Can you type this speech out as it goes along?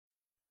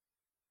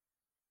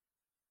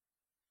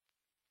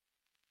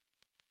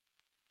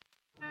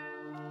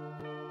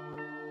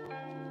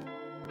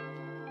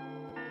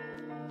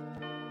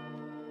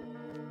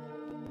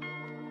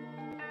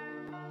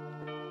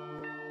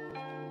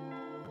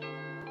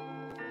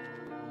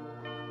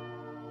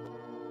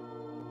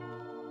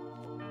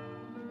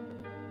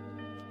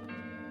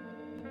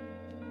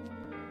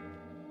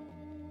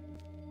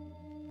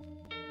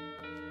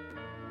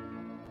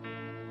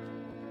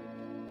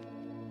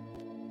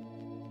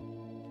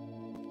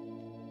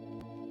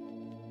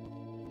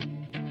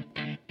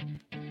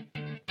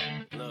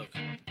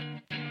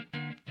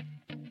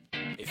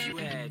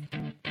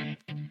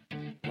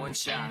one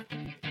shot,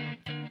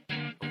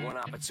 one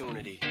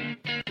opportunity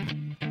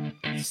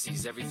to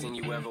seize everything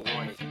you ever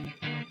wanted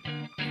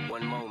in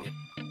one moment.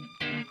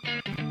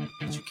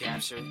 Did you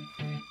capture it?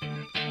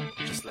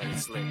 Just let it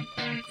slip.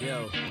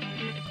 Yo.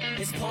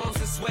 His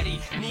palms are sweaty,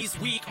 knees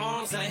weak,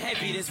 arms are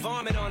heavy. There's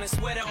vomit on his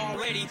sweater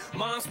already.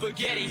 Mom's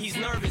spaghetti, he's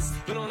nervous,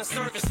 but on the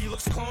surface he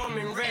looks calm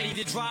and ready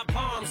to drop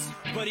bombs.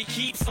 But he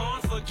keeps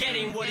on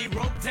forgetting what he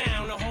wrote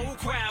down. The whole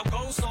crowd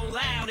goes so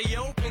loud, he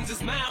opens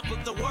his mouth,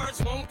 but the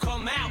words won't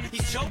come out.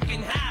 He's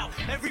choking how?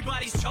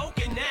 Everybody's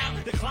choking now.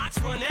 The clock's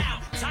run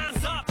out,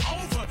 time's up,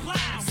 over,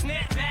 loud.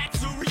 Snap back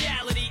to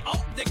reality.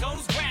 Oh, there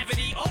goes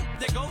gravity. Oh,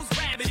 there goes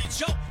gravity.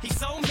 Choke. He's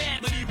so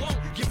mad, but he won't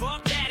give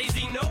up. Daddies,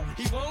 he know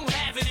he won't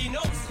have it. He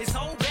knows his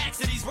whole back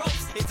to these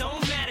ropes. It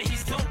don't matter,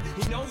 he's dope.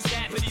 He knows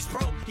that, but he's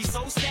broke. He's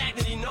so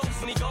stagnant. He knows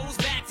when he goes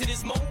back to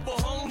this mobile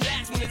home.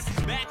 That's when it's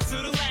back to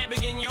the lab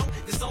again, yo.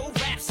 This old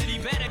rhapsody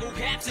better go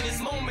capture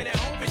this moment and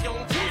hope it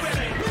don't pass. You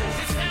better lose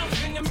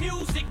yourself in the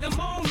music. The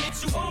moment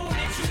you own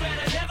it, you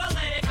better never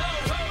let it go.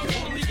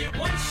 You only get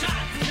one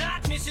shot. Do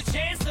not miss your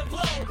chance to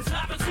blow. This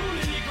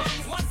opportunity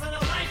comes once in a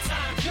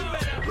lifetime. You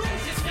better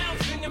lose yourself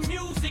in the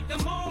music. The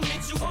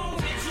moment you own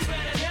it, you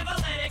better never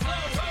let it go.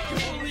 You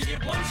only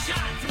get one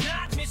shot. Do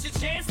not miss your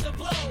chance to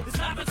blow. This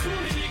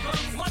opportunity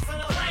comes once in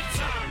a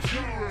lifetime.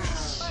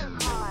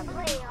 Work hard,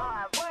 play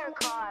hard,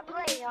 work hard,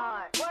 play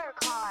hard,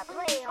 work hard,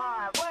 play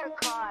hard,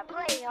 work hard,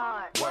 play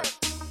hard. Work,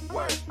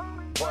 work,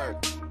 work,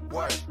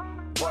 work,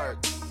 work,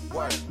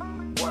 work,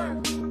 work,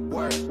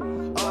 work.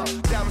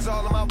 Diamonds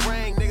all in my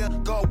brain,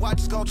 nigga. Gold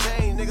watches, gold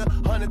chain, nigga.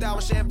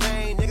 $100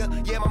 champagne,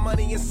 nigga. Yeah, my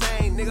money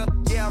insane, nigga.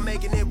 Yeah, I'm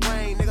making it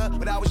rain, nigga.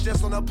 But I was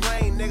just on a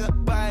plane, nigga.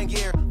 Buying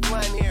gear,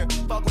 flying here.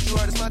 Fuck what you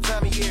heard, it's my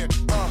time of year.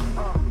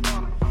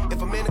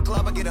 If I'm in the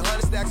club, I get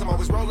 100 stacks. I'm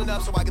always rolling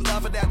up, so I get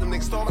love for that. Them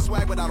niggas stole my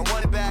swag, but I don't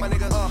want it back, my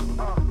nigga.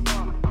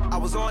 I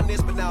was on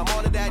this, but now I'm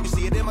on to that. You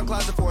see it in my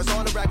closet before it's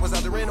on the rack. Was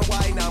out there in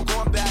Hawaii, now I'm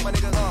going back, my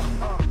nigga.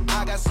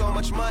 I got so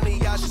much money,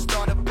 I should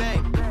start a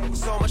bank.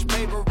 So much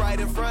paper right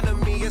in front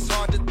of me, it's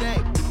hard to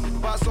think.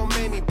 Bought so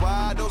many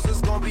bottles,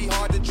 it's gonna be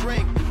hard to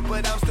drink.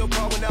 But I'm still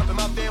growing up, and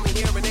my family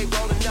here, and they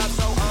rolling up.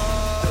 So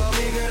the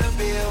bigger the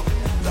bill,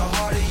 the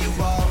harder you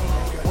ball.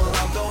 Well,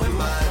 I'm throwing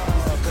mine,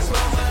 cause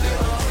my money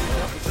long.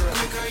 The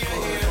quicker you're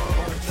here,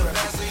 the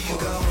faster you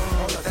go.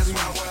 That's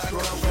why where I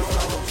come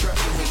from,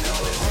 you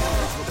know it's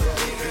hard. The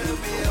bigger the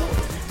bill,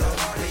 the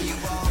harder you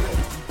ball.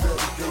 Well,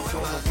 I'm throwing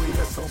mine.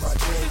 That's on my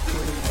day,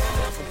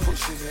 I'm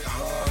pushing it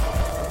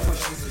hard,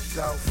 pushing it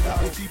out.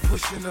 If he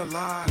pushing a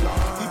line,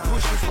 he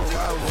pushing for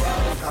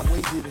hours. I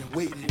waited and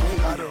waited,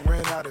 I done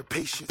ran out of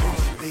patience.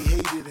 They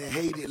hated and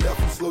hated, left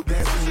them slow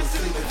dancing and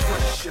singing.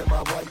 Fresh in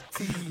my white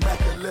tee, Mac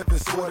 11,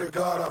 swear to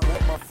God, I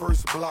want my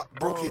first block.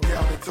 Broke it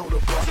down and tore the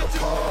block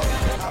apart.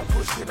 I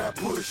push and I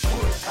push, I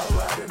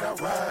ride and I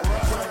ride.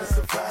 Trying to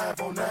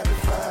survive on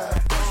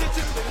 95.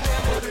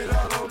 Put it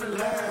all on the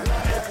line,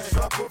 every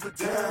drop of a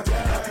dime.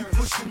 I be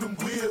pushing them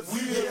wheels,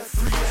 yeah,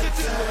 3 at a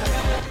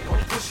time.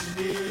 I'm pushing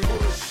it,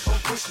 I'm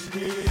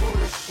pushing it,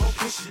 I'm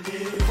pushing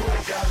it. I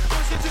gotta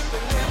push it to the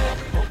limit.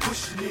 I'm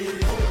pushing it,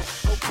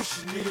 I'm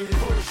pushing it,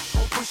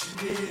 I'm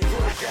pushing it.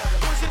 I gotta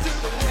push it to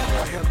the limit.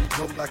 I handle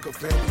dope like a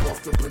family off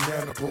the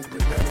banana boat.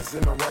 Bananas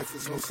and the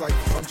rifles, no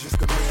ciphers, I'm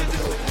just a man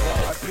alone.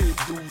 I paid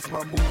dues,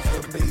 my moves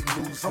have made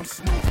moves. I'm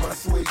smooth, my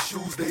suede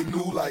shoes, they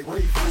new like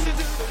Ray Food.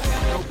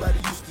 Nobody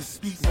used to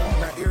speak,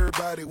 now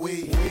everybody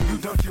wait. You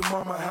dunked your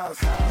mama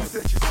house, you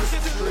set your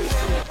sister straight.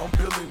 I'm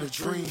building a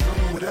dream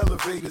with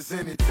elevators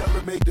in it. Tell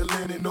her make the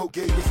linen, no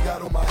gators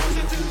got on my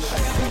head.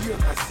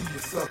 I see you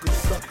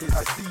suckers,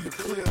 I see you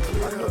clear.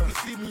 I know you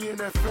see me in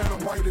that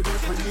phantom whiter than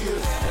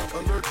veneers.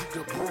 Allergic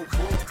to broke,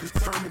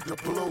 determined to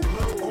blow.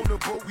 On the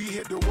boat we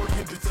hit the work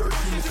and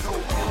detergent is so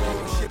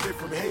ship it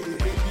from Haiti,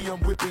 baby, I'm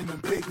whipping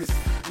them babies.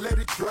 Let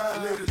it try,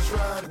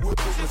 whip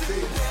up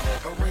Mercedes.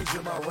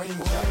 Arranging my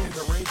range, I can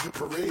arrange a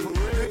parade.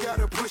 They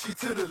gotta push you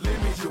to the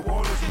limit, you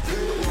wanna be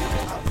paid.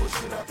 I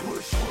push and I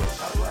push,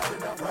 I ride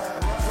and I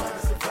ride. Trying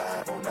to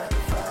survive on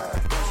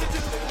 95.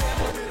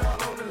 Put it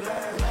all on the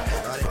line,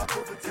 drop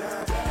over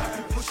time. I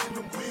be pushing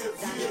them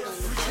wheels,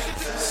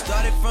 yeah.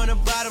 Started from the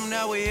bottom,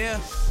 now we're here.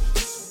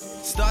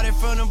 Started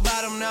from the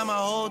bottom, now my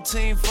whole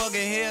team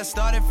fucking here.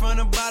 Started from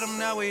the bottom,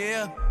 now we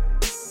here.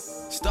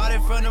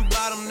 Started from the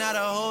bottom, now the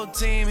whole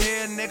team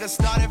here, nigga.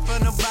 Started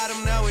from the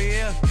bottom, now we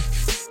here.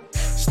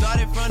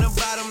 Started from the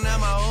bottom, now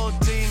my whole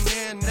team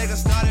here, nigga.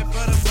 Started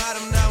from the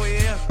bottom, now we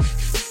here.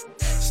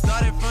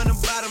 Started from the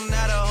bottom,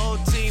 now the whole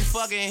team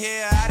fucking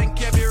here. I done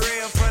kept it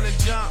real from the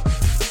jump.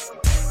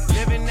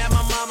 Living at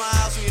my mama's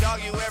house, we'd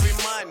argue every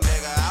month,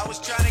 nigga. I was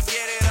trying to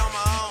get it on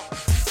my own.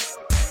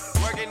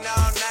 Working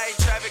all night,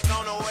 traffic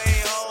on the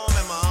way home,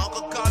 and my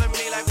uncle calling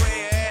me like, where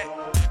you at?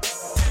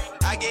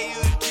 I gave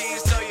you the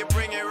keys, so you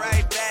bring it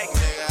right back,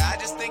 nigga. I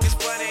just think it's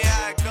funny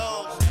how it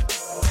goes.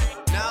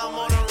 Now I'm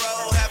on the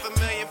road,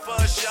 $500,000 for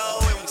a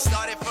show, and we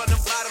started from the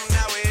bottom,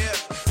 now we're here.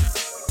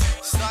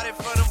 Started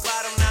from the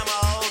bottom, now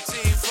my whole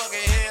team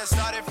fucking here.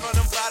 Started from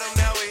the bottom,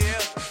 now we're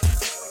here.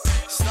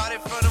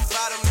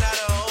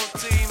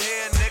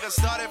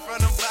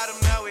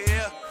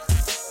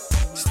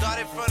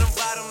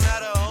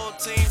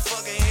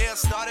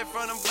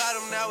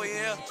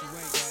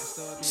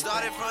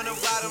 Started from the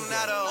bottom,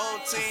 now the whole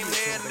team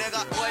here, nigga.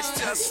 Always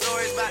tell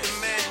stories about the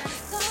man.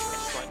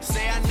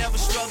 Say I never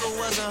struggled,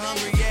 wasn't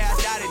hungry, yeah, I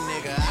got it,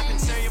 nigga. I can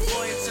turn your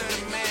boy into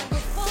the man.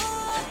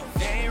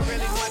 There ain't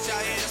really much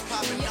out here that's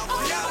popping up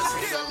without us.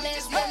 So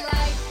let's get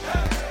life.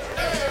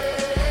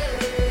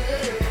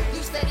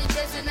 You steady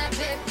chasing that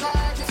big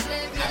car, just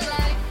live your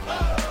life.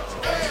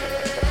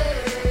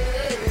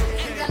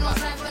 Ain't got no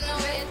time for no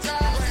haters,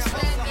 just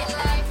live your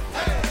life.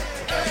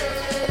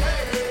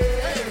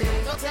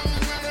 Don't tell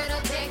them never to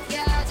take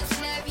ya, just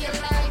live your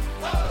life.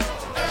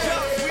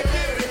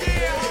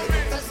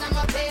 Cause I'm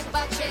a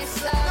paper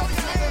chaser,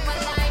 just living my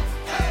life.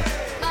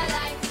 My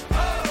life,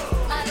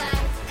 my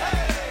life,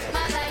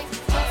 my life,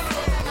 just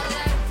living my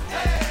life.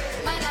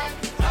 My life,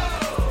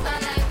 my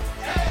life,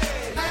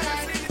 my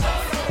life, just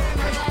living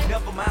my life.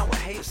 Never mind what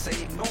haters say,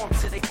 ignore them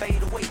till they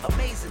fade away.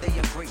 Amazing they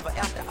embrace, but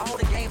after all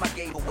the game I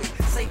gave away.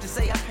 Safe to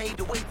say I paid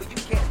the way, but you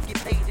can't get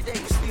paid today.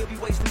 You still be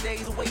wasting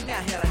days away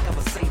now, had I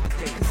never saved a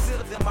day.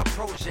 Consider them my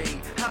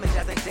protege, how much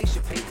I think they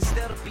should pay.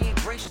 Instead of being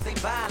gracious, they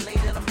violate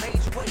in a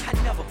major way. I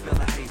never been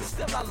a hater,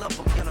 still I love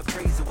them in a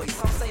crazy way.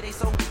 Some say they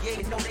sold the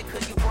yeah, know they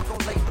couldn't work on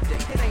Labor Day.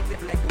 It ain't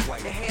been black and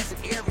white, it has an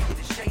area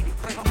that's shaded.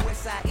 Break on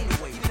west side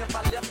anyway, even if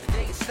I left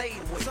today and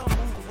stayed away. Some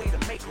move away to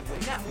make a way,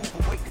 not move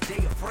away the day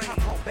afraid. I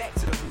come back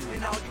to the hood,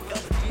 and all you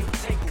ever did was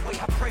take away.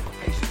 I pray for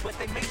patience, but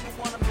they make me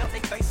wanna melt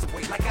they face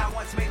away. Like I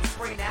once made them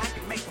spray, now I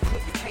can make them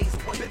put the case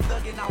away. Been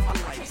thugging all my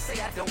life, you say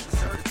I don't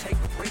deserve to take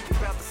a break.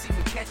 You'd rather see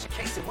me catch a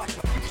case and watch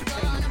my future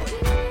fade away.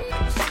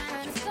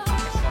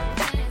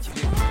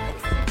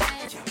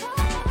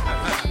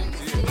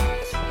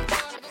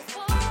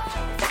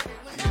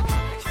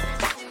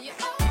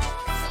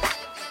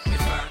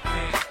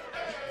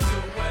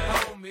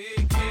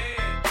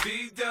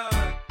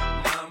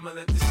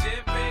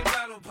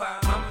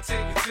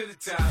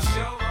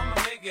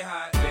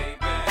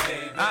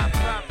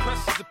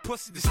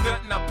 Pussy, the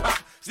stuntin' I pop.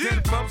 Still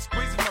the bum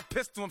squeezing my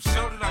pistol, I'm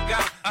sure that I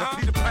got it. Now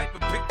Peter Piper,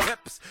 big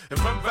peppers, and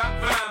run rock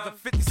rhymes. I'm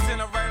 50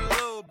 cent, I write a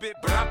little bit,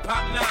 but I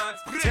pop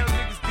nines. Tell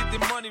niggas get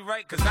their money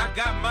right, cause I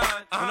got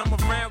mine. When I'm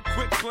around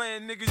quick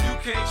playing, nigga, you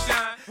can't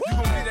shine. You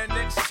gon' be that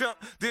next chump,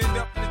 then end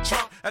up in the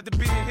trunk after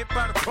being hit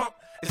by the pump.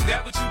 Is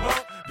that what you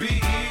want?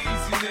 Be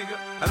easy, nigga.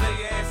 I lay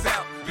your ass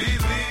out. Believe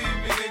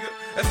me, nigga.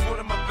 That's what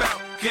I'm about.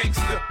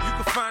 Gangsta, you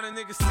can find a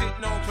nigga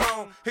sitting on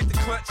throne. Hit the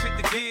clutch, hit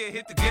the gear,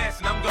 hit the gas,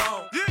 and I'm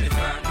gone. Yeah. If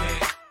I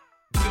can't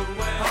do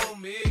it,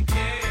 homie, it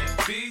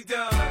can't be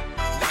done.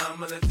 Now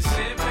I'ma let the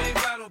champagne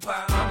bottle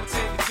pop. I'ma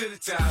take it to the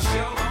top.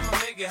 Show, I'ma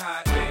make it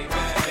hot, baby.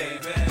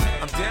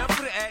 I'm down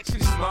for the action,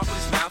 he's smart with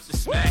his mouth to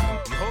smack.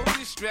 You hold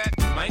me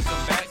strapped, you might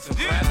come back to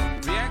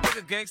clap. React like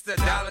a gangster,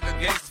 die like a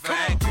gangster for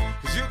acting.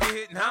 Cause you get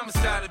hit in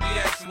homicide to be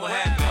asking what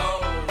happened. Oh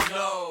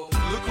no,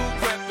 look who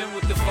crept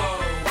with the foe.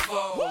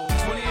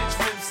 20-inch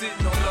rim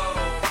sitting on low,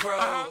 bro.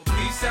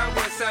 East side,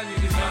 west side,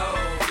 niggas know,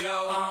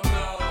 yo, I'm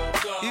low.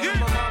 Even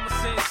my mama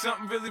saying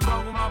something really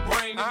wrong with my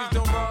brain. Niggas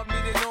don't rob me,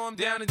 they know I'm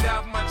down and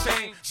die for my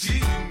chain.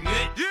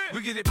 G-Unit,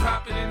 we get it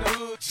poppin' in the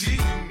hood.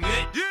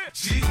 G-Unit,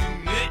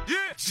 G-Unit,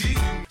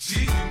 G-Unit,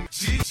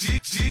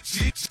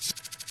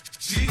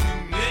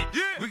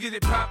 we get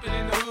it poppin'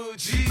 in the hood.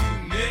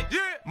 G-Unit,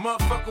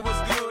 motherfucker,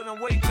 what's good? I'm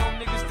waiting on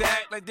niggas to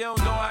act like they don't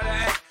know how to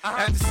act.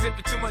 After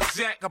sipping too much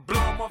Jack, I blow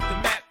them off the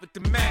map with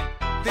the Mac.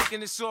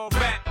 Thinking it's all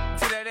rap,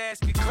 till that ass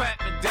get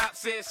clapped and Doc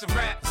said it's a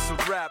rap. It's a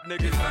rap,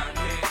 nigga. If I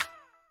can't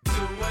do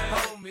it,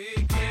 homie,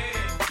 it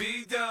can't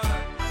be done.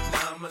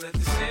 Now I'ma let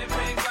the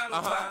champagne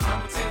bottle pop.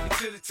 I'ma take it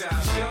to the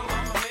top. Show,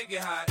 I'ma make it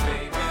hot,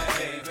 baby.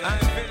 I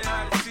ain't been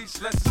how to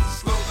teach lessons to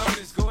slow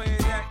learners. Go ahead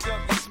and act up,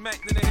 get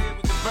smacked in the head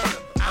with the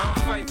burner. I don't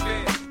fight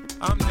fair,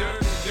 I'm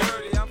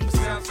dirty. I'm from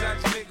Southside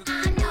Jamaica.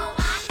 I know I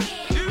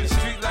can. When the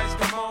street lights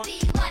come on, Be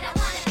what I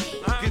wanna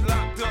be. get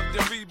locked up,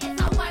 then reboot.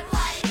 If I work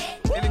hard at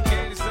it, In the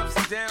game, it's ups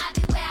and downs. I'll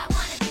be where I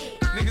wanna be.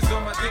 Niggas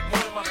on my dick,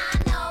 one of my. I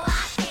know I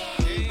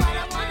can. Be what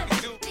I wanna be.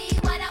 Be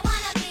what I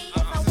wanna be.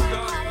 If I work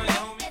hard at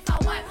it, if I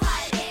work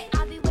hard at it,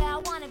 I'll be where I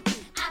wanna be.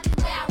 I'll be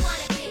where I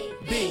wanna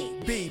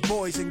be.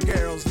 Boys and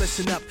girls,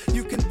 listen up.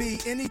 You can be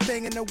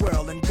anything in the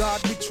world, and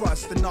God we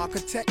trust. An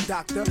architect,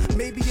 doctor,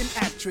 maybe an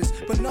actress,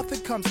 but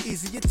nothing comes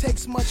easy. It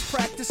takes much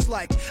practice.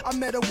 Like I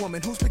met a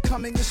woman who's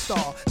becoming a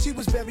star. She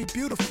was very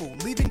beautiful,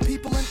 leaving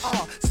people in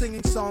awe.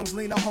 Singing songs,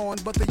 Lena Horne,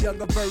 but the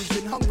younger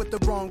version. Hung with the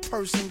wrong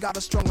person, got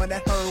her strung on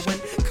that heroin,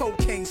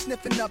 cocaine,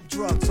 sniffing up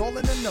drugs, all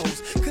in her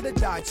nose. Could've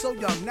died so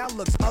young, now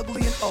looks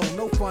ugly and old.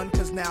 No fun,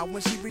 cause now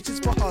when she reaches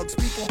for hugs,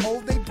 people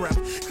hold their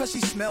breath, cause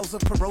she smells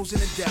of corrosion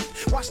and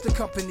death. Watch the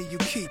company you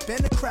keep and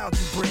the crowd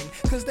you bring,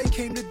 cause they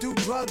came to do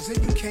drugs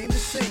and you came to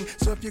sing.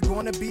 So if you're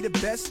gonna be the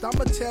best,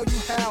 I'ma tell you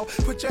how.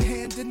 Put your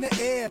hand in the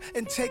air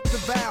and take the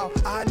vow.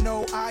 I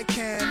know I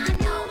can. I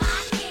know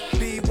I can.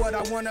 Be what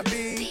I wanna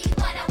be. Be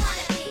what I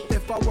wanna be.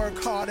 If I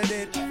work hard at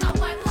it, If I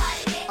work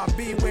hard at it, I'll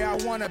be where I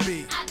wanna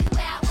be. I'll be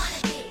where I wanna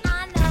be.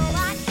 I know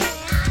I can.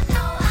 I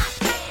know I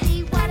can.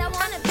 Be what I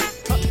wanna be.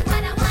 Be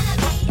what I wanna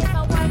be. If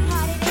I work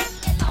hard at it,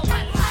 if I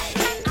work hard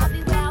at it, I'll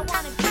be where I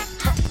wanna be.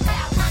 I'll be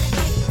where I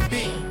wanna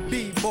be.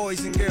 Be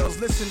boys and girls,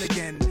 listen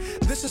again.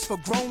 This is for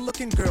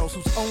grown-looking girls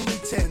whose only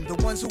pretend. The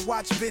ones who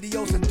watch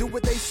videos and do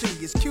what they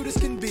see, as cute as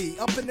can be,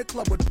 up in the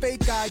club with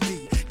fake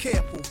ID.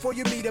 Careful, before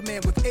you meet a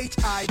man with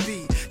HIV.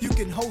 You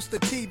can host a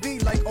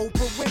TV like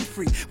Oprah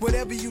Winfrey.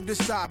 Whatever you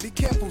decide, be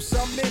careful,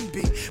 some men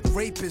be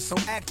rapists, so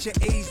act your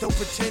age, don't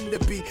pretend to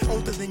be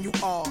older than you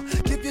are.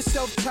 Give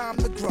yourself time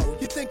to grow.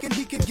 You're thinking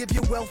he can give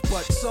you wealth,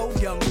 but so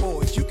young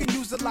boys, you can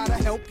use a lot of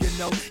help, you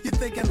know. You're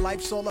thinking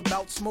life's all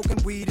about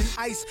smoking weed and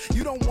ice.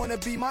 You don't wanna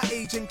be my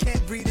age and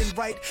can't read and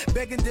write,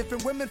 begging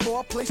different women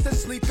for a place to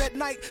sleep at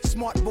night.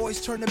 Smart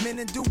boys turn them in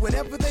and do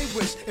whatever they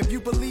wish. If you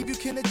believe you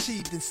can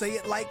achieve, then say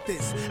it like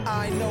this: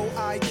 I know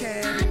I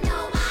can, I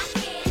know I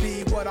can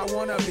be what I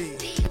wanna be.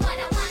 be what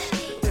I wanna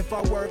be. If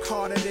I work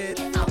hard at it,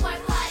 If I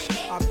work hard at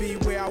it, I'll be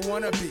where I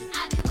wanna be.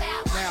 I'll be where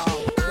I Now,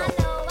 wanna be. go. I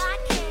know I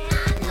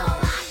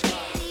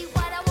can be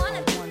what I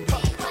wanna be. Be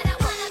what I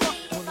wanna be.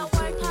 If I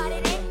work hard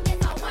at it,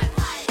 if I work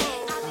hard at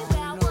it, I'll be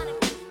where I wanna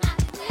be. I'll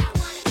be where I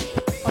wanna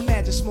be.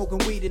 Imagine smoking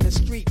weed in the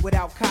street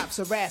without cops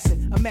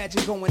harassing.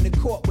 Imagine going to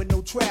court with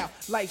no trial.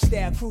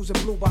 Lifestyle cruising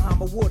blue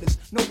Bahama waters.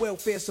 No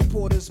welfare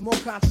supporters. More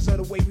conscious of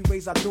the way we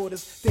raise our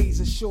daughters. Days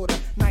are shorter,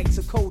 nights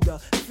are colder.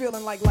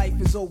 Feeling like life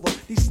is over.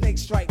 These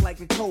snakes strike like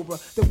a cobra.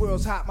 The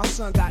world's hot, my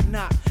son got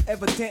knocked.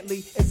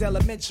 Evidently, it's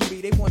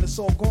elementary. They want us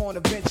all gone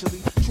eventually.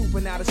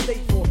 Trooping out of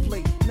state for a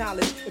plate.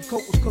 Knowledge, if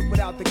coke was cooked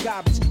without the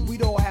garbage,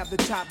 we'd all have the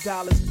top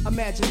dollars.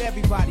 Imagine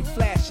everybody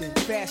flashing.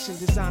 Fashion,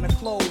 designer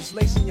clothes.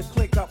 Lacing your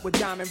click up with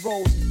diamond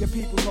rolls. Your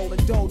people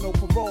holding dough, no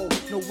parole,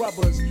 no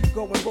rubbers.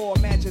 Going raw,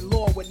 imagine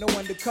law with no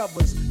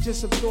undercovers.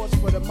 Just some thoughts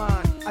for the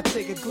mind. I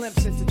take a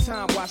glimpse into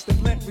time, watch the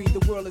blimp read,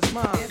 the world is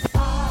mine. If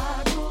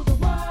I rule the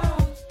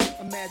world,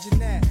 Imagine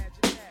that.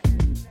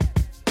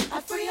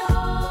 I free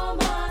all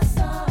my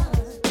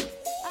sons.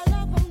 I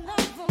love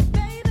them,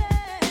 baby.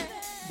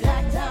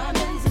 Black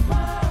diamonds and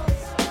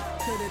pearls.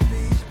 Could it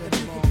be that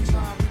you could be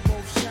time we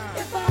both shine?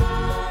 If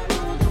I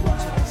rule the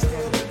world,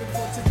 Still living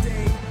for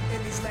today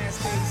in these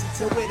last days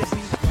The until way to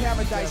be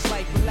paradise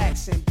like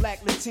relaxing.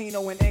 Black,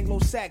 Latino, and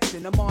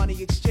Anglo-Saxon.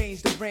 Amani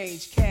exchange the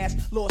range. Cash,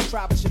 lost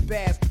tribe of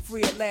Shabazz.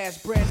 Free at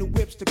last, brand new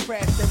whips to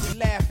crash. Then we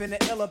laugh in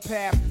the iller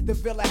path. The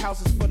villa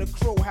houses for the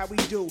crew, how we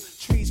do.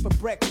 Trees for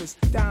breakfast.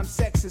 Dime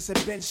sexes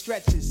and bench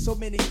stretches. So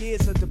many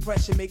years of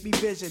depression make me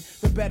vision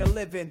the better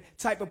living.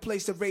 Type of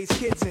place to raise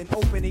kids in.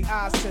 Opening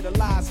eyes to the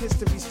lies.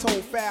 History's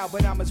told foul,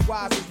 but I'm as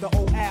wise as the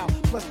old owl.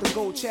 Plus the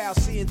gold child,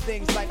 seeing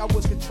things like I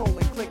was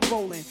controlling. Click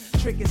rolling.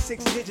 Tricking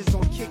 6 digits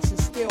on kicks and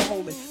still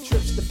holding.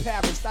 Trips to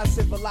Paris, I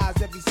civilize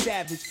every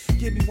savage.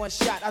 Give me one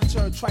shot, I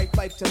turn tripe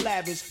life to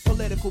lavish.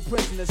 Political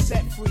prisoner,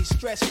 set free,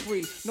 stress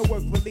free. No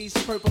work release,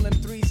 purple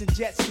M3s and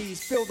jet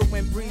skis. Feel the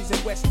wind breeze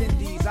in West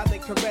Indies. I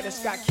think Coretta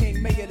Scott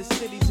King, mayor of the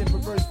cities, and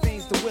reverse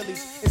things to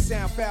Willies. It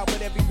sound foul,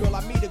 but every girl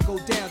I meet to go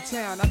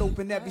downtown. I'd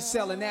open every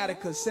cell in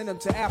Attica, send them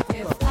to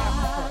Africa.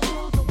 I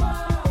rule the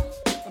world.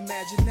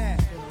 Imagine that.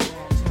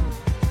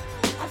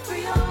 I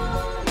free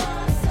all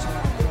my sons.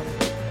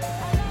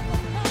 I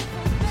love them, baby.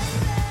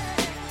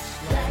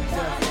 Black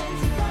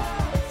diamonds and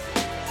pearls.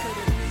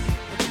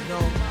 You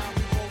know,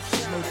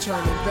 there's no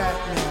turning back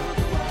now.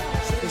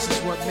 This is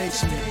what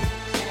makes me.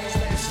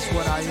 This is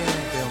what I am,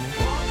 feel me?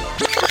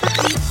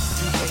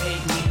 You can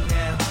hate me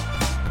now,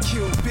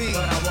 QB,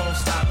 but I won't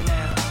stop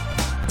now.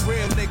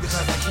 real Cause niggas,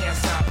 I can't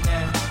stop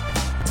now.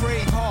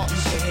 brave You hearts.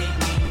 can hate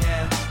me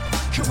now,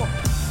 Come on.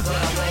 but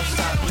I won't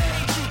stop now.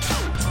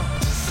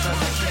 Cause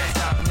I can't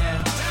stop now.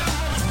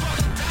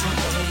 You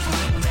can hate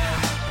me now.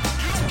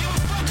 You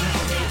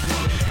can hate me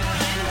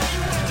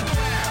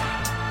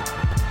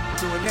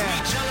Do it now.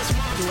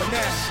 Do it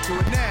now. Do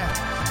it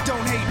now.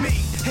 Don't hate me.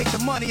 Hate the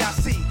money I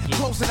see.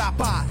 Clothes that I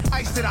buy.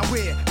 Ice that I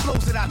wear.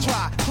 Flows that I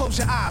try. Close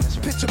your eyes.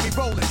 Picture me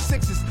rolling.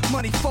 Sixes.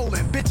 Money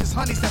folding. Bitches.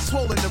 Honeys that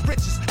swollen. The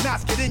richest.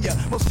 Knots get in ya.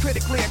 Most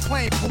critically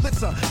acclaimed.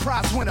 Pulitzer.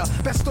 Prize winner.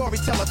 Best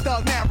storyteller.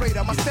 Thug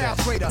narrator. My style's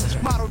greater.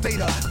 Model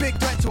data. Big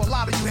threat to a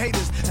lot of you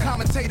haters.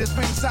 Commentators.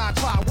 Ringside.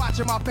 Try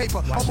watching my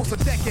paper. Almost a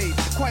decade.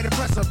 Quite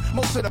impressive.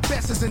 Most of the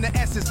best is in the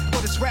essence.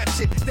 But it's rap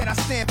shit that I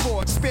stand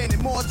for.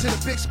 Expanding more to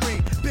the big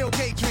screen. Bill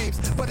Gates dreams.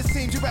 But it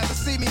seems you'd rather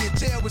see me in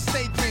jail with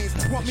state dreams.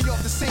 Want me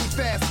off the scene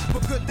fast.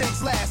 But good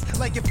things last.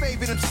 Like your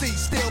favorite MC.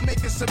 Still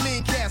making some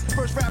mean cast.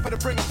 First rapper to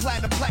bring a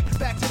platinum plaque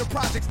back to the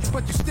projects.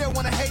 But you still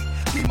wanna hate?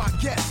 Be my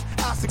guest.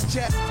 I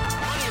suggest.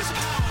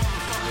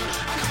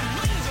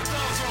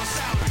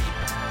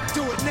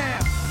 Do it now.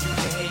 You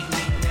can hate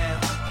me now,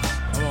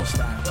 I won't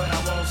stop. but I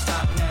won't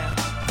stop now.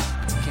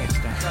 Can't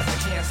stop. Cause I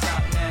can't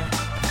stop now.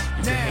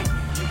 Now.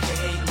 You can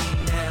hate me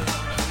now,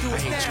 Do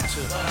it now.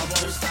 but I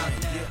won't stop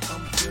now.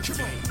 I'm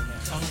different.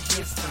 I'm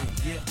different.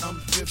 Yeah, I'm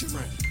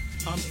different.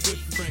 I'm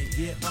different.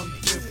 Yeah, I'm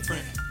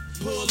different.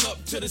 Pull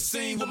up to the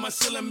scene with my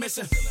ceiling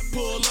missing.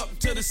 Pull up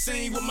to the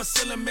scene with my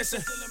ceiling missing.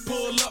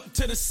 Pull up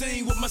to the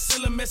scene with my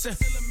ceiling missing.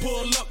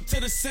 Pull up to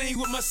the scene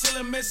with my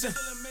ceiling missing.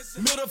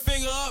 Middle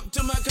finger up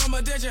to my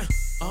competition.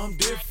 I'm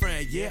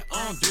different. Yeah,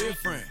 I'm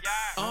different.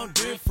 I'm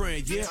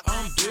different. Yeah,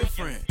 I'm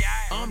different.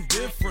 I'm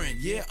different,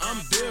 yeah, I'm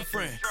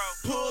different.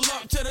 Pull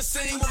up to the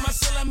scene with my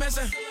cellar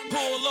messing.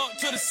 Pull up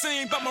to the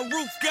scene, but my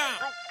roof gone.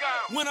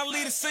 When I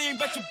leave the scene,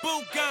 bet your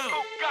boot gone.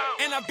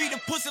 And I beat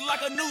the pussy like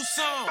a new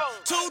song.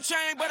 2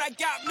 Chainz, but I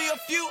got me a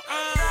few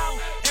on.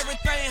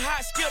 Everything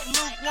hot, skip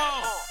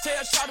lukewarm.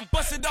 Tell Shaw to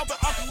bust it open,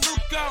 Uncle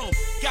Luke gone.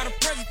 Got a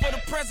present for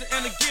the present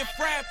and a gift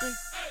wrapping.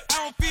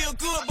 I don't feel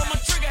good, but my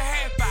trigger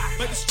happy.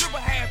 But the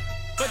stripper happy,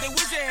 but they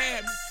wish they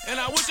had me. And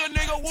I wish a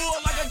nigga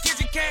would like a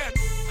kitchen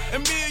cabinet.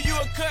 And me and you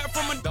are cut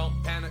from a don't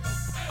panic.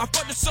 I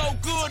fucked it so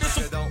good, it's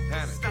a don't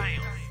panic.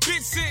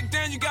 Bitch, sit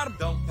down, you gotta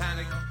don't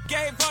panic.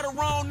 Gave her the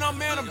wrong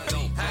number and a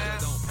don't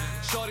panic.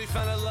 Shorty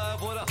fell in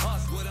love with a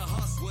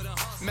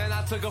hustle. Man,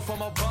 I took her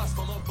from a bus.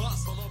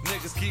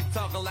 Niggas keep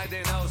talking like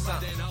they know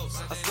something.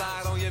 I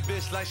slide on your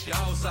bitch like she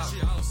owes something.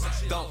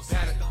 Don't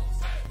panic.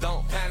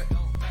 Don't panic.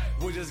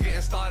 We're just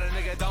getting started,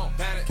 nigga. Don't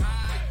panic.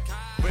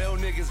 Real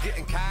niggas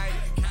getting kite.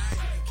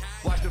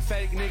 Watch the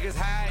fake niggas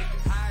hide.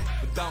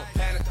 But don't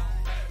panic.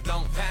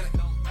 Don't panic.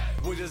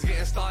 We're just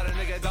getting started,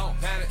 nigga. Don't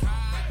panic.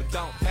 But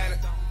don't panic.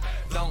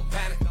 Don't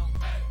panic.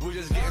 We're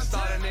just getting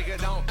started,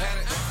 nigga. Don't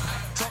panic.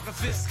 Talking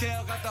fifth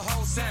scale, got the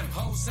whole salmon.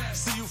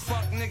 See you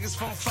fuck niggas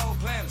from 4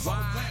 planets.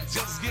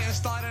 Just getting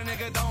started,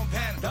 nigga. Don't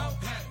panic.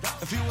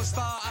 If you a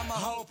star, I'm a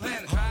whole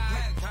planet.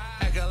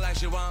 Acting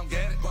like you won't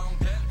get it.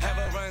 Have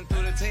her run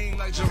through the team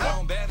like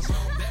Jerome Bettis.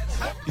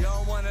 You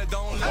don't wanna,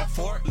 don't look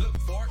for it.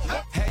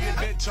 Hey, your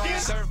bitch on the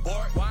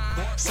surfboard.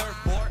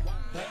 Surfboard.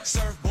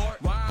 Surfboard.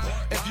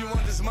 If you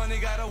want this money,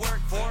 gotta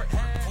work for it.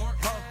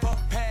 Fuck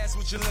past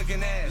what you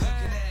looking at.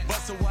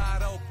 Bust a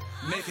wide open,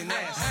 making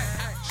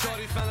ass.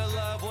 Shorty fell in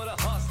love with a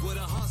hustle.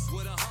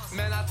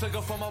 Man, I took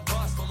her from a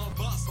bus.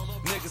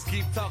 Niggas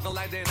keep talking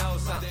like they know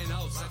something.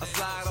 I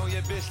slide on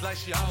your bitch like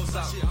she owes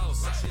something.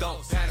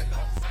 Don't panic.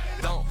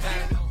 Don't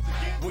panic.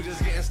 We're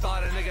just getting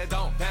started, nigga.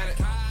 Don't panic.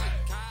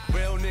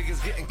 Real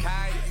niggas getting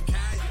kite.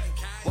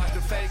 Watch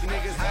the fake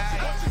niggas hide.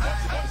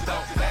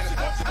 Don't panic.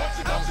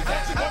 Don't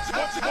panic.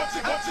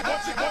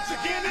 Once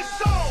again,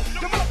 it's on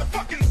the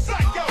motherfucking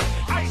psycho.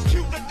 Ice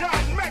Cube, the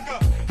Don Mecca.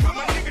 With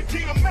my nigga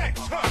DMX,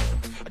 huh?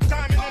 A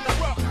diamond in the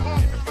rough, huh?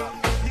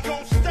 He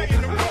gon' stay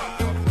in the rough.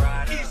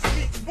 East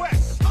meets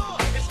west.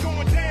 It's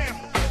going down.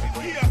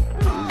 Yeah.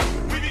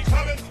 We be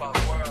coming. We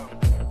be coming.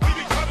 We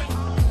be coming.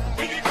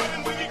 We be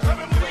coming. We be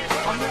coming.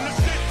 I'm in the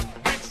city.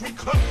 Bitch, we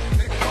coming.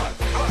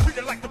 I'm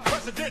treated like the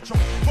presidential.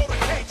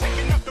 Motorcade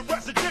taking up the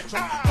residential.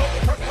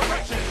 Global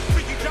perspiration.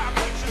 Freaky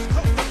gyrations.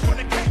 Close to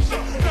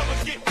fornication.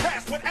 Numbers get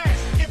passed with ass.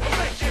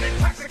 Inflammation.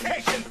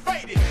 Intoxication.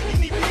 Faded.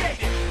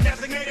 Inebriated.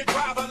 Designated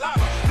driver.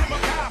 Lava.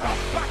 Democaba.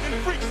 Blocking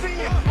freaks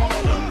in. All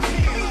of them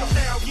teens.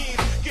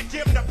 Stallions. Get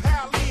them to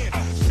pal in.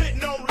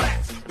 Sitting on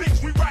laps. Bitch,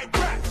 we write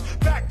raps.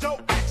 Backdoor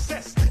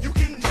access. You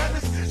getting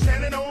jealous?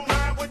 Standing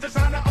online with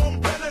designer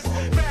umbrellas.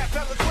 Bad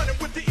fellas running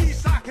with the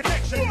East Side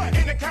connection.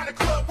 In the kind of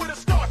club with a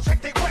star.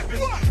 Check their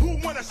weapons. Who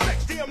wanna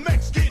sex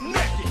DMX? Get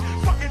naked.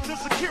 Fucking to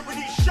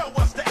security. Show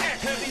us the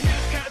action. Heavy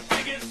hitters got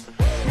figures.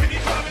 We be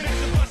coming.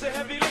 It's a bunch of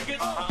heavy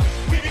lickers.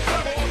 We be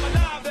coming. All my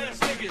live ass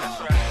niggas.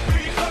 We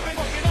be coming.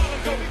 Fucking all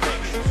them dope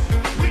niggas.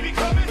 We be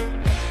coming.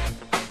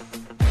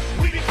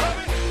 We be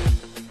coming.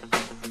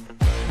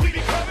 We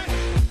be coming.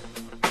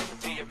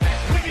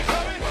 We be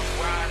coming.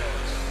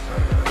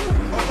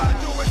 All I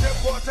do is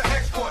import to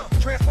export,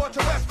 transport to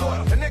Westport.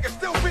 The niggas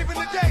still breathing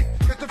today.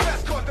 Cause the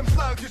vest caught them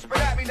slugs. You spit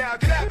at me now.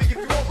 Get at me if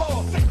you want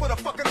more. Put a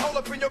fucking hole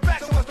up in your back.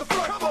 So what's the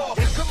front for?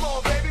 Come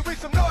on, baby. We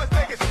some noise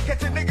makers.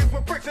 Catching niggas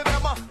with bricks in their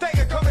mouth. They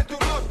ain't coming through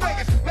Las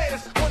Vegas. Made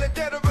us wanted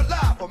dead or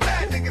alive. For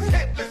mad niggas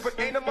hitless. But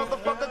ain't a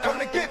motherfucker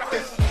gonna get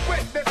this.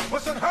 Witness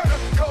what's unheard of.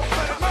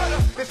 Cold-blooded murder.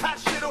 This hot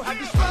shit'll have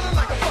you smelling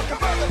like a fucking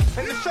burger.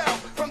 And the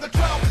sound from the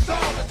 12 is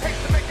on. It takes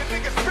to make a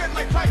nigga spin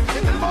like pipes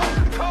in the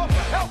phone. Call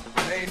for help.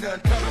 It ain't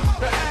nothing coming.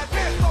 The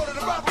advance order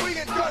the robbery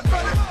and gun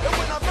running. And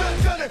when I'm done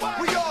gunning,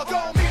 we all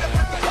gon' meet up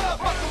at the club.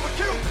 Fucking with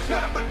you.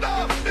 Nothing but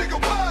love. Nigga,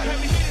 what?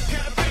 Heavy hitters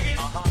got figures.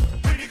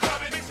 We be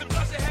coming. Mix and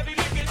plus of heavy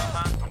lickers.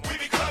 We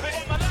be coming.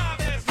 All my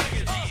live ass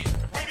niggas.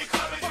 We be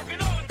coming.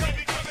 Fucking all them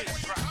baby coming.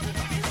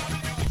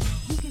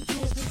 You can do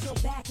it, put your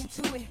back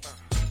into it.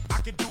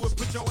 I can do it,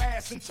 put your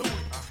ass into it.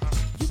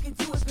 You can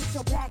do it, put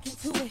your back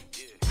into it.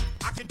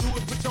 I can do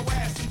it, put your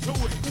ass into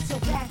it. Put your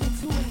back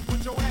into it.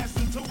 Put your ass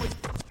into it.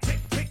 Tick,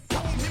 tick,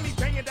 boom, hear me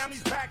banging down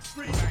these back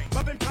streets.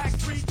 Loving Black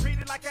Street,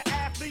 treated like an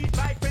athlete.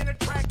 Life ain't a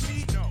track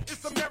meet.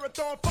 It's a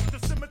marathon, fuck the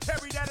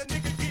cemetery that a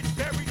nigga gets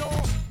buried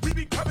on. We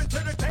be coming to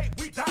the day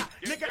we die.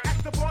 Nigga,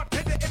 ask the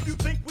bartender if you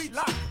think we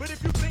lie. But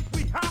if you think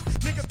we hot,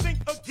 nigga, think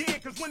again.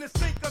 Cause when it's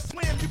sink or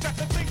swim, you got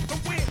to think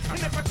to win. And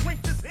if I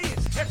drink this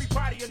in,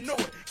 everybody will know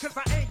it. Cause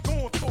I ain't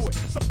going for it.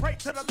 So pray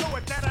to the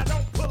Lord that I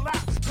don't pull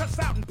out. Cuss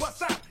out and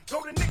bust out.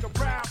 Go to nigga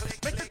round.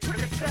 Make the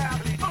trigger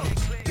child.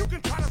 You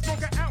can try to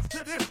smoke an ounce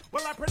to this.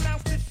 Well, I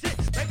pronounce this shit.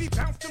 Baby,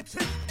 bounce them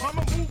tits.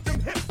 Mama, move them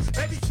hips.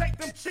 Baby, shake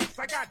them cheeks.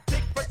 I got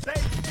dick for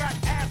days. You got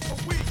ass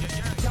for weeks.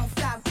 Don't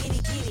stop, get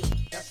it, get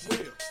it. That's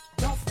real.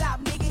 Don't stop,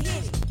 nigga,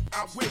 hit it.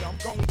 I will. I'm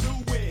gon'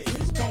 do it.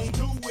 Gon'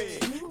 do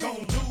it.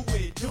 Gon' do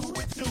it. Do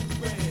it, do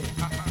it.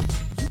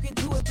 You can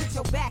do it, put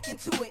your back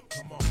into it.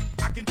 Come on.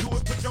 I can do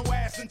it, put your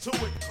ass into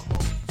it. Come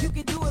on. You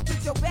can do it,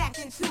 put your back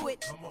into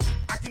it. Come on.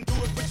 I can do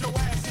it, put your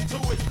ass into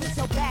it. Put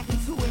your back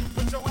into it.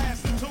 Put your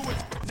ass into it.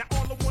 Now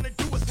all I wanna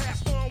do is have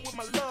fun with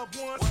my loved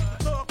ones.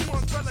 Loved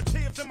ones,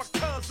 relatives, and my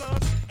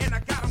cousins. And I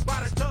got them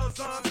by the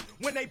dozen.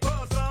 When they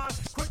buzz on,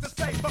 quick to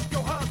say, fuck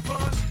your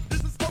husband.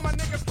 This is for my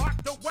niggas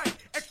locked away.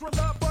 Extra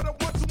love for the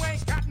ones who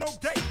ain't got no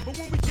date. But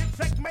when we get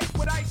checkmate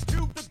with Ice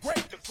Cube the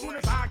Great, as soon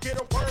as I get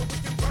a word, we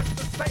can rush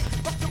the state.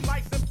 Fuck them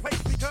license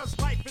plates because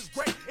life is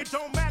great. It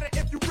don't matter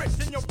if you rich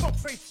and your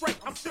folks ain't straight.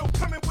 I'm still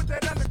coming with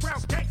that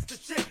underground gangster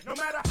shit. No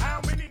matter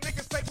how many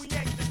niggas say we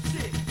ain't the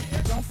shit.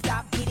 Don't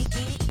stop, get it,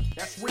 get it.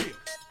 That's real.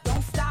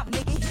 Don't stop,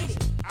 nigga, hit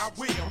it. I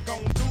will, I'm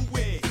gon' do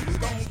it.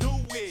 Gon'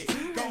 do it.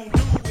 Gon'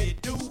 do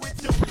it. Do it,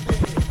 do it.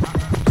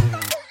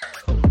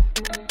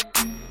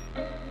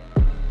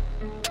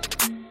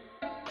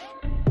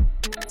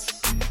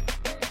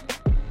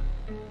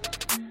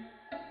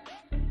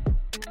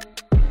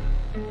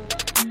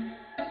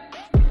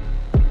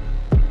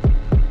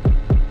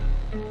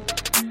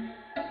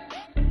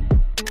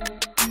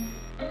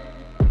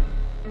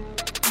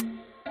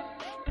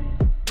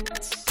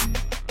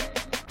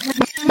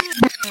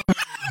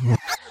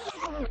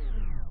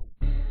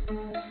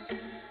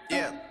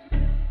 Yeah.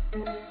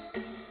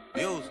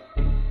 Views.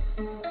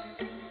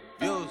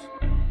 Views.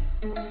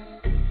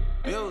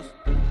 Views.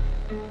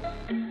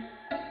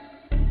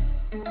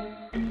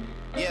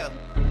 Yeah.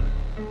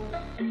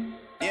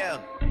 Yeah.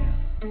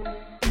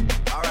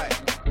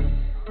 Alright.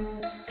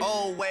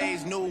 Old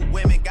ways, new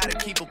women, gotta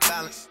keep a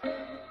balance.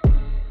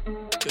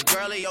 The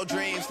girl of your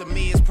dreams to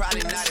me is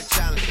probably not a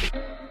challenge.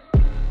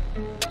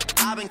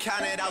 I've been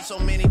counted out so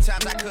many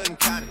times I couldn't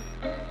count it.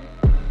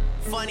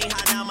 Funny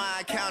how now my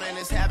accountant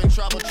is having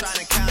trouble trying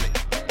to count it.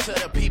 To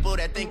the people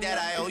that think that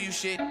I owe you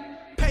shit,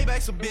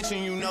 payback's a bitch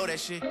and you know that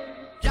shit.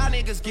 Y'all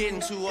niggas getting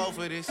too old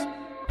for this.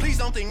 Please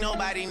don't think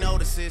nobody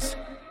notices.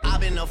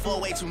 I've been up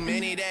for way too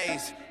many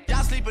days.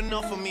 Y'all sleep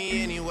enough for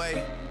me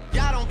anyway.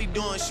 Y'all don't be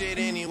doing shit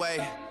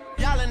anyway.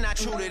 Y'all are not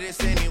true to this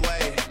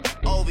anyway.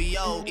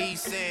 OVO,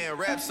 East End,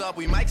 reps up.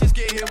 We might just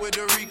get hit with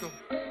the Rico.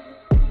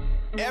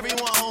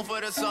 Everyone home for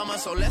the summer,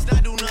 so let's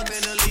not do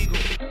nothing illegal.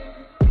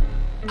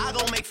 I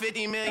gon' make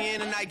 50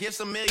 million and I give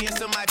some millions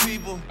to my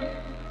people.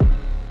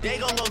 They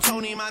gon' go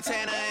Tony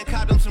Montana and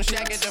cop them some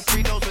Shaq at the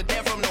free throws, but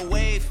they're from the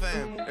wave,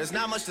 fam. There's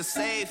not much to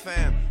say,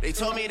 fam. They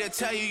told me to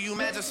tell you you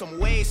match some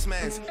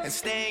wastemans and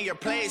stay in your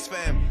place,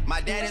 fam. My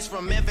dad is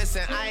from Memphis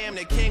and I am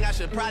the king. I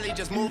should probably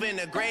just move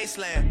into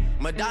Graceland.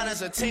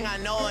 Madonna's a ting I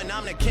know and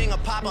I'm the king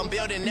of pop. I'm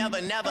building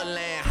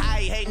Neverland. How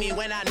he hate me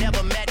when I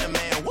never met the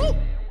man. Woo!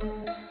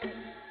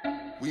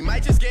 We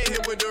might just get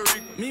hit with the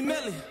Rico. Me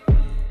Millie.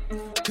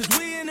 Cause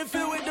we in the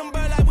field with them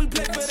birds like we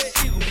play for the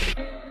Eagles.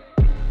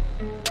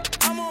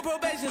 I'm on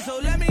probation, so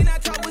let me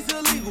not talk what's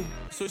illegal.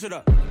 Switch it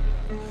up.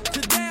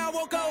 Today I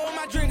woke up with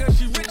my drinker,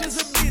 she rich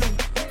as a beetle.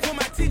 For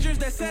my teachers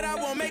that said I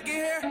won't make it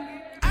here,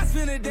 I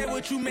spend a day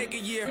what you make a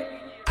year.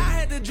 I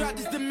had to drop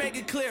this to make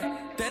it clear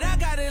that I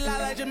got it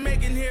lot like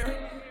Jamaican here.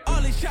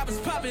 All these shoppers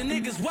popping,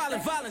 niggas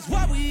wildin' violence.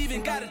 Why we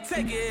even gotta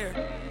take it here?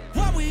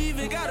 Why we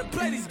even gotta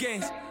play these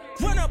games?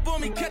 Run up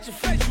on me, catch a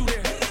face, you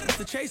there. It's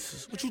the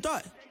Chasers, what you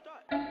thought?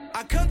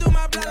 I come through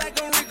my block like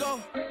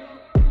Enrico.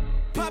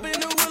 Poppin'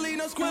 the Willie,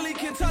 no squilly,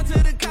 can talk to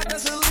the cop,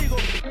 that's illegal.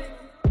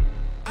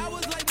 I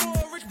was like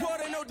more rich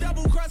border, no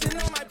double crossing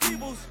on my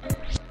peoples.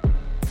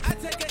 I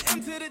take an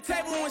M to the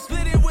table and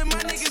split it with my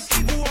niggas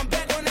equal. I'm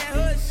back on that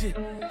hood shit.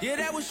 Yeah,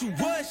 that was you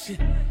was shit.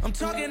 I'm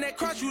talking that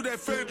cross you that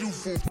fed you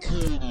for.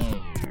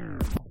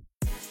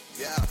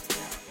 Yeah.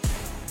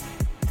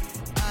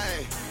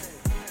 Aye.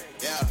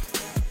 Yeah.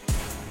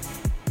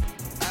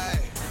 Aye.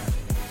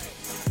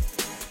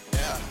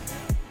 Yeah.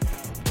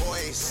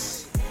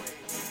 Boys.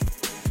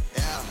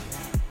 Yeah.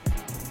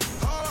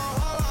 Hold on.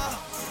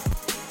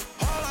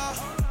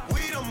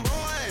 We them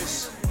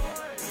boys.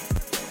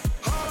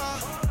 Hold on.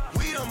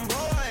 We them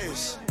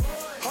boys.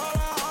 Hold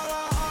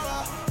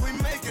on. We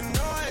making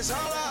noise.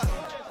 Hold on.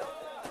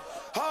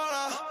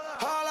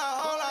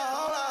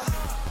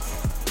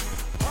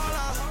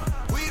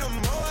 We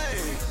them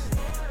boys.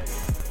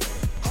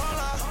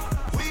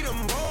 We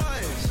them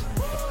boys.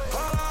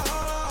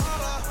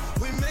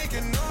 We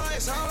making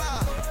noise. Hold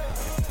on.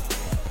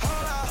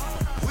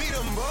 We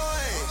them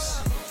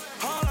boys.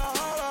 Hold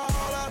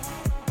on.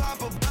 Pop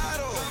a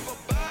bottle.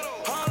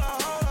 Hold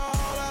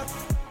on.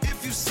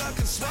 If you suck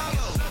and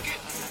swallow.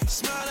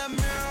 Smell that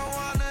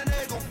marijuana,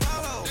 they gon'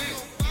 follow.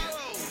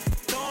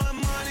 Throwing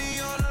money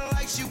on her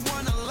like she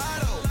won a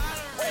lotto.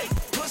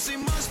 Pussy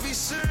must be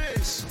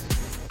serious.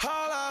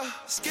 Hold up.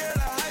 Scared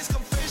of heights,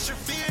 come face your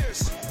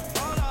fears.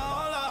 Hold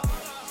up.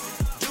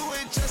 Do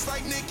it just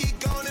like Nicki,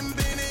 gone and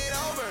bend it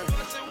over.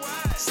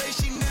 Say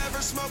she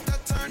never smoked, I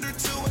turned her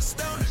to a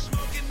stoner.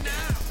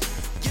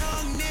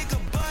 Young nigga,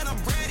 but I'm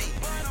ready.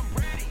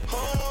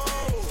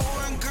 Oh,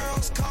 foreign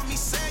girls call me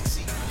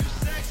sexy.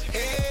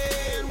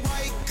 And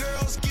white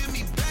girls give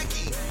me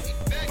Becky.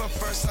 But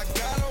first I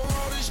gotta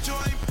roll this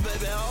joint,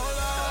 baby. Hold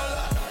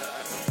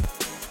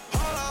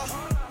up.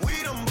 We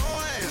them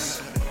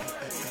boys.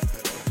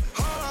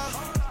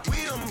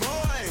 We them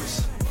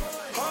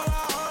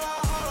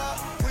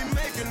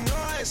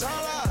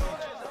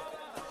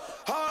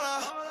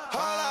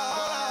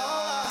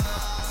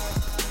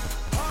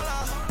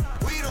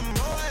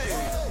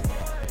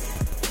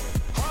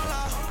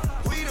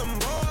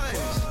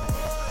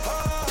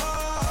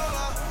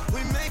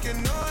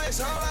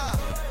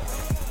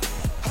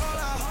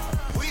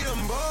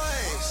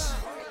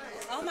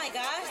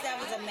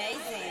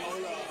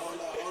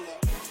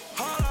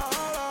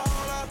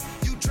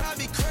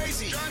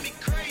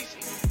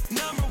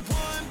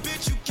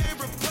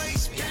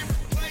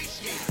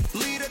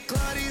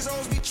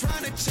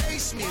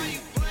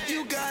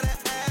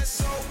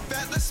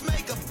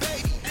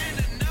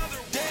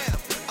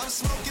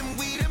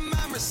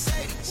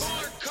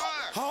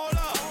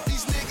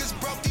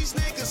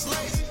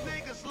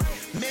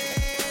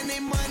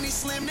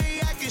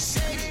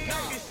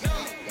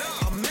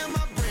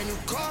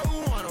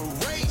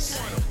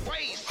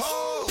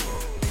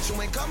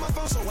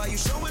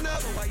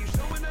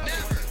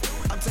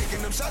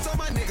them shots on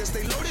my niggas,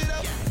 they loaded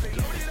up.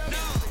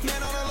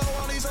 Man on the low,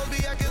 all these hoes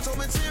be acting so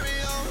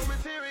material.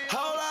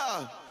 Hold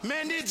up,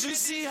 man, did you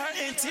see her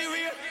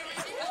interior?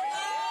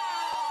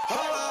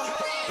 Hold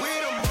up, we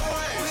them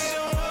boys.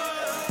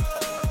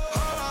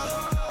 Hold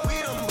up, we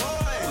them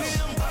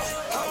boys.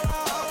 Hold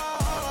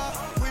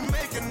up, we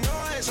making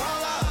noise.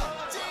 Hold up.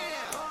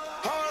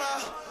 Hold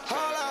up,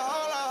 hold up,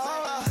 hold up,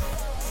 hold up.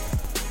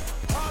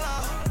 Hold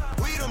up,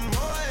 we them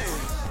boys.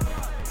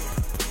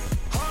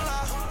 Hold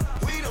up,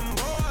 we them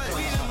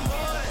boys.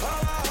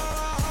 Hold up,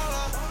 hold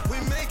up, we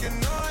making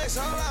noise.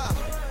 Hold up.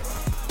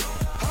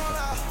 Hold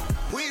up,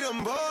 we them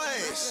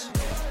boys.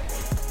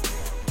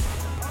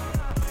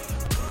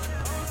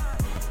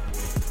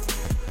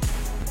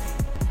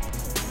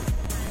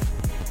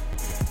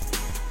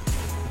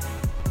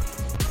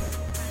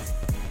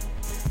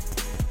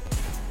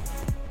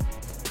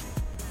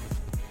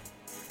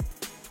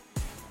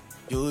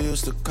 You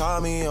used to call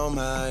me on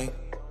my.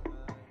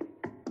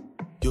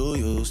 You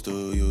used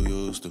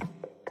to.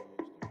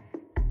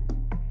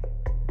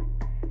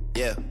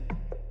 Yeah.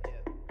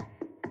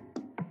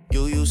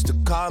 You used to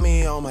call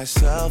me on my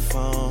cell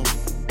phone.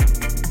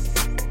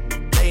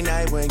 Late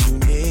night when you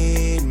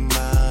need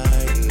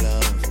my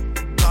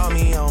love. Call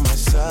me on my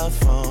cell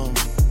phone.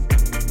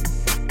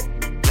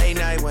 Late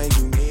night when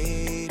you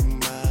need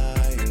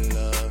my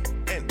love.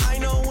 And I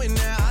know when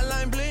that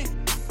hotline blink,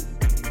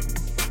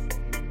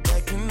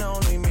 that can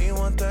only mean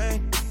one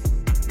thing.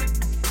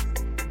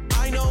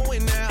 I know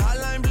when that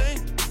hotline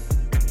blink,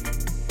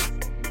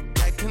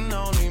 that can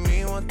only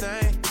mean one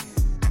thing.